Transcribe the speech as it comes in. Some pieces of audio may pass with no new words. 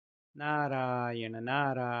Narayana,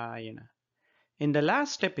 Narayana. In the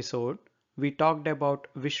last episode, we talked about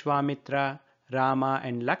Vishwamitra, Rama,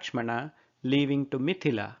 and Lakshmana leaving to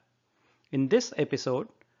Mithila. In this episode,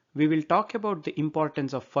 we will talk about the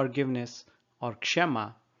importance of forgiveness or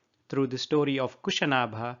Kshama through the story of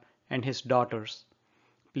Kusanabha and his daughters.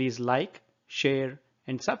 Please like, share,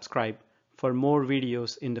 and subscribe for more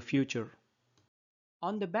videos in the future.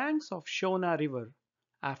 On the banks of Shona river,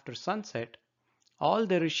 after sunset, all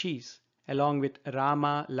the rishis, along with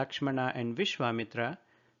Rama, Lakshmana, and Vishwamitra,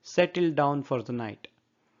 settled down for the night.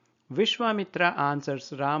 Vishwamitra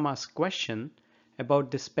answers Rama's question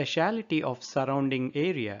about the speciality of surrounding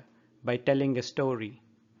area by telling a story.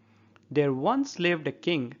 There once lived a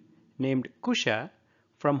king named Kusha,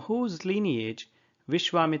 from whose lineage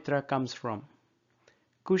Vishwamitra comes from.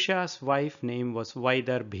 Kusha's wife name was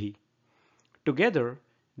Vaidarbhi. Together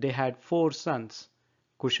they had four sons: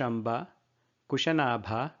 Kushamba,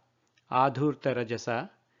 Kusanabha, Adhurtarajasa,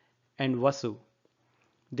 and Vasu.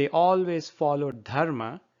 They always followed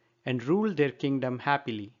dharma and ruled their kingdom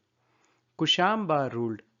happily. Kushamba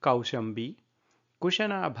ruled Kaushambi,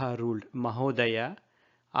 Kusanabha ruled Mahodaya,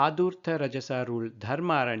 Adhurtarajasa ruled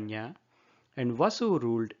Dharmaranya, and Vasu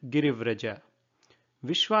ruled Girivraja.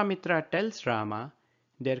 Vishwamitra tells Rama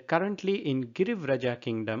they are currently in Girivraja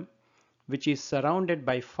kingdom, which is surrounded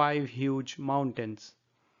by five huge mountains.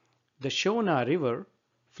 The Shona river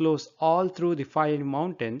flows all through the five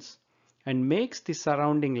mountains and makes the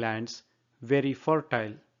surrounding lands very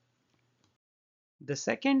fertile. The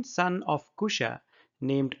second son of Kusha,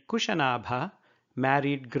 named Kusanabha,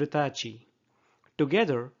 married Gritachi.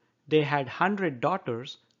 Together they had 100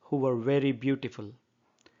 daughters who were very beautiful.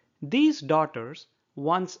 These daughters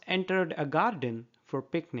once entered a garden for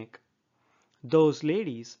picnic. Those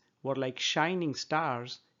ladies were like shining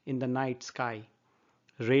stars in the night sky,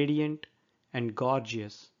 radiant and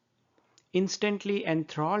gorgeous. Instantly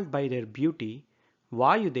enthralled by their beauty,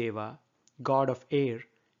 Vayudeva, god of air,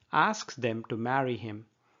 asks them to marry him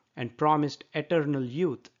and promised eternal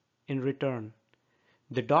youth in return.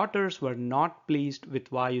 The daughters were not pleased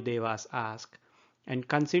with Vayudeva's ask and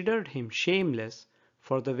considered him shameless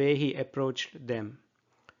for the way he approached them.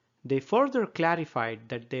 They further clarified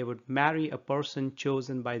that they would marry a person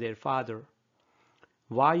chosen by their father.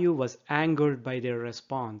 Vayu was angered by their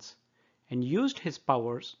response and used his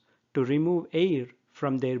powers to remove air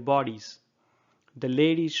from their bodies. The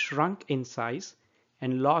ladies shrunk in size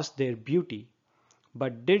and lost their beauty,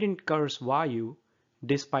 but didn't curse Vayu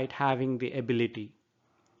despite having the ability.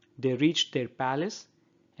 They reached their palace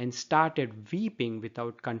and started weeping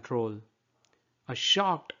without control. A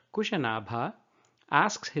shocked Kusanabha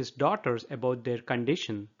asks his daughters about their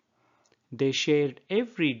condition. They shared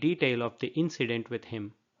every detail of the incident with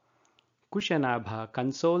him. Kusanabha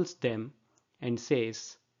consoles them and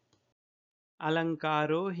says,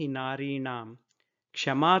 Alankaro hi narinam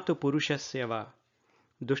kshamatu purushasya va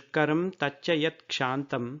dushkaram tacca yat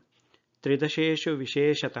kshantam tridasheshu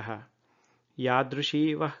visheshatah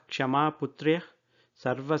yadrushi vah kshama putrya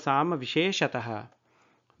sarvasama visheshatah,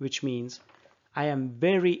 which means, I am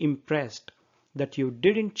very impressed that you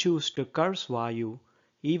didn't choose to curse Vayu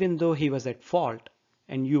even though he was at fault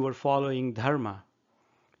and you were following dharma.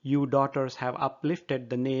 You daughters have uplifted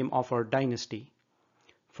the name of our dynasty.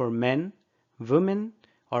 For men, women,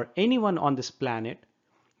 or anyone on this planet,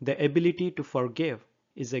 the ability to forgive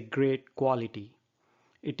is a great quality.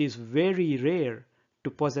 It is very rare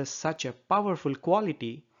to possess such a powerful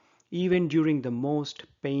quality even during the most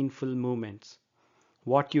painful moments.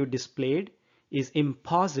 What you displayed is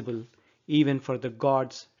impossible even for the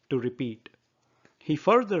gods to repeat. He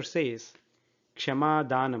further says, Kshama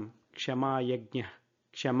Danam, Kshama Yajna,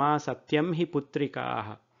 Kshama Satyam hi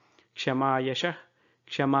Putrikaah, Kshama Yashah,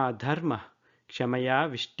 Kshama Dharma, Kshamaya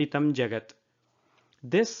Vishtitam Jagat.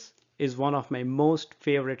 This is one of my most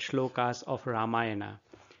favorite shlokas of Ramayana,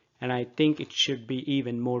 and I think it should be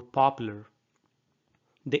even more popular.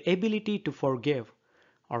 The ability to forgive,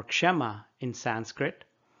 or Kshama in Sanskrit,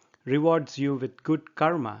 rewards you with good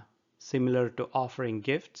karma, similar to offering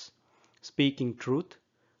gifts, speaking truth,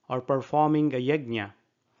 or performing a yajna.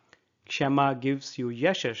 Kshama gives you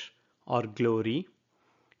yashash or glory.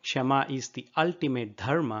 Kshama is the ultimate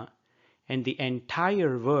dharma, and the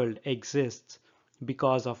entire world exists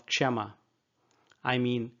because of Kshama. I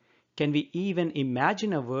mean, can we even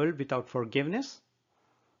imagine a world without forgiveness?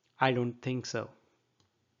 I don't think so.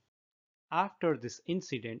 After this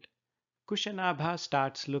incident, Kusanabha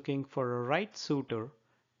starts looking for a right suitor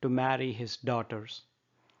to marry his daughters.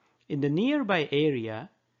 In the nearby area,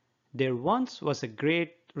 there once was a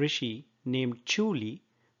great rishi named Chuli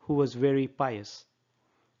who was very pious.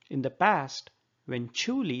 In the past, When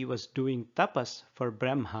Chuli was doing tapas for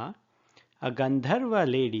Brahma, a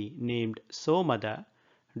Gandharva lady named Somada,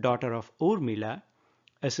 daughter of Urmila,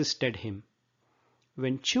 assisted him.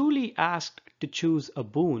 When Chuli asked to choose a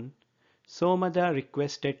boon, Somada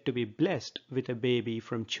requested to be blessed with a baby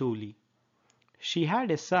from Chuli. She had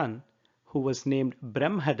a son who was named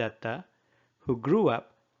Brahmadatta, who grew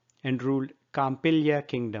up and ruled Kampilya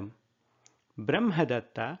kingdom.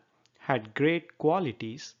 Brahmadatta had great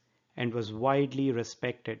qualities and was widely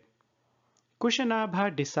respected.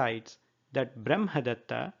 Kusanabha decides that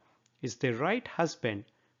Brahmadatta is the right husband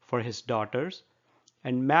for his daughters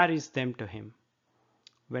and marries them to him.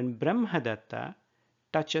 When Brahmadatta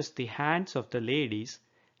touches the hands of the ladies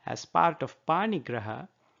as part of Panigraha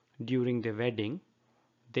during the wedding,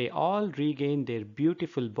 they all regain their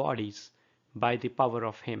beautiful bodies by the power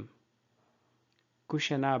of him.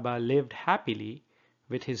 Kusanabha lived happily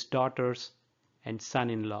with his daughters and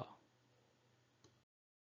son-in-law.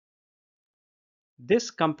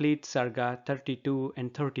 This completes Sarga 32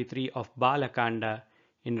 and 33 of Bala kanda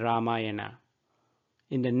in Ramayana.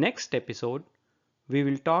 In the next episode, we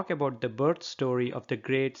will talk about the birth story of the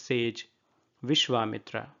great sage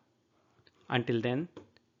Vishwamitra. Until then,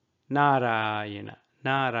 Narayana,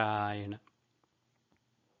 Narayana.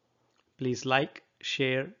 Please like,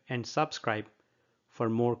 share, and subscribe for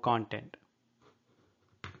more content.